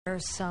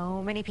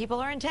So many people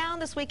are in town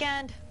this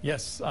weekend.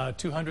 Yes,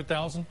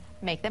 200,000.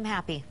 Make them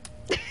happy.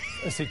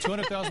 Let's see,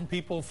 200,000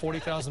 people,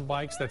 40,000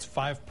 bikes. That's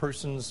 5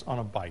 persons on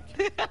a bike.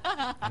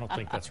 I don't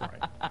think that's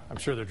right. I'm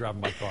sure they're driving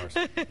by cars.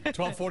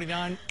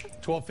 1249,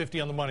 1250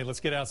 on the money.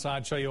 Let's get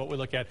outside, show you what we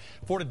look at.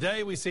 For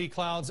today, we see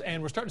clouds,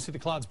 and we're starting to see the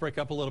clouds break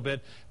up a little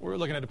bit. We're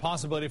looking at a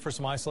possibility for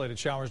some isolated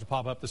showers to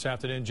pop up this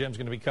afternoon. Jim's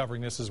going to be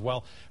covering this as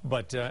well.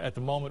 But at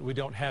the moment, we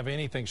don't have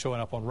anything showing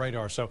up on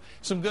radar. So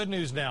some good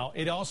news now.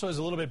 It also is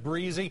a little bit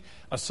breezy.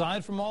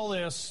 Aside from all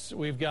this,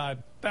 we've got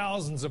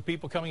thousands of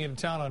people coming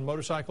into town on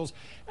motorcycles.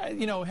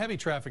 You know, heavy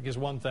traffic is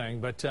one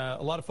thing, but a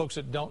lot of folks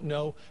that don't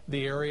know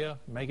the area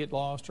may get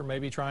lost or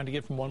maybe trying to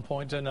get from one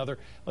point to another.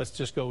 Let's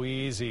just go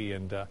easy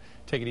and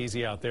take it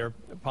easy out there.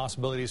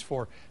 Possibilities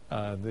for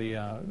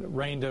the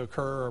rain to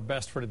occur are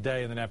best for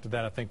today, and then after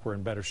that I think we're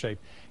in better shape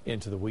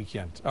into the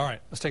weekend. All right,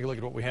 let's take a look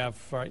at what we have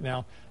right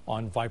now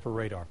on Viper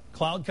radar.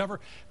 Cloud cover.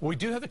 We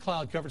do have the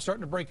cloud cover. It's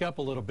starting to break up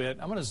a little bit.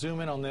 I'm going to zoom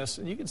in on this,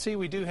 and you can see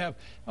we do have,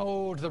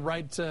 to the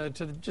right,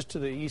 just to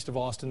the east of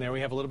Austin there,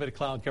 we have a little bit of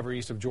cloud cover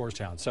east of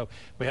Georgetown. So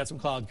we had some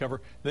cloud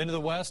cover. Then to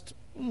the west,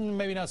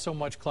 maybe not so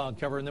much cloud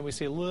cover, and then we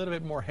see a little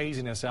bit more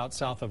haziness out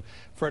south of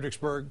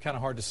Fredericksburg. Kind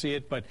of hard to see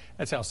it, but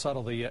that's how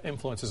subtle the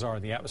influences are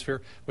in the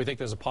atmosphere. We think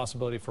there's a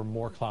possibility for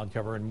more cloud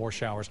cover and more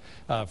showers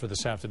for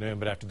this afternoon,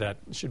 but after that,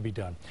 it should be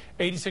done.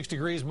 86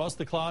 degrees,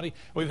 mostly cloudy.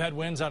 We've had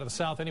winds out of the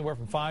south anywhere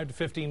from 5 to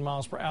 15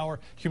 miles per hour.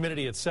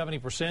 Humidity at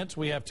 70%.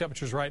 We have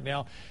temperatures right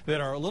now that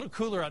are a little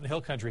cooler out in the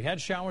hill country. Had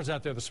showers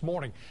out there this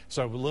morning,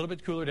 so a little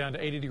bit cooler down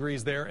to 80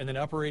 degrees there, and then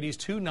upper 80s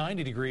to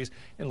 90 degrees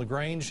in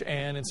LaGrange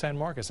and in San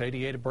Marcos.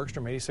 88 at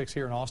Bergstrom, 86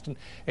 here in Austin,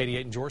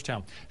 88 in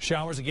Georgetown.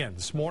 Showers again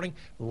this morning.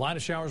 A line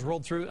of showers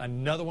rolled through.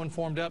 Another one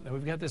formed up, and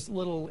we've got this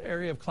little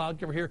area of cloud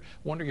cover here.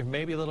 Wondering if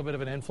maybe a little bit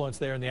of an influence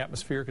there in the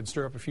atmosphere could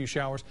stir up a few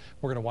showers.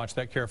 We're going to watch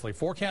that carefully.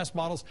 Forecast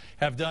models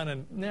have done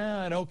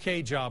an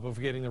okay job of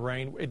getting the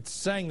rain. It's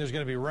saying there's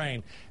going to be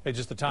rain. It's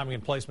just the timing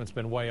and placement's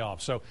been way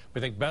off. So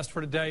we think best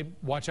for today.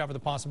 Watch out for the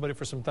possibility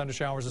for some thunder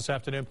showers this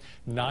afternoon.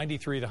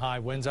 93 the high.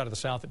 Winds out of the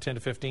south at 10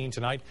 to 15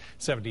 tonight.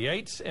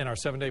 78 in our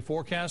 7-day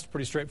forecast.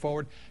 Pretty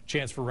straightforward.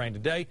 Chance for rain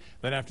today.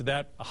 Then after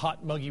that, a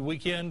hot, muggy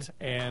weekend.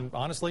 And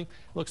honestly,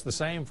 looks the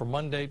same for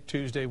Monday,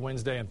 Tuesday,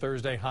 Wednesday, and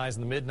Thursday. Highs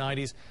in the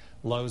mid-90s.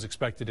 Lows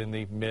expected in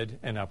the mid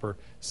and upper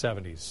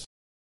 70s.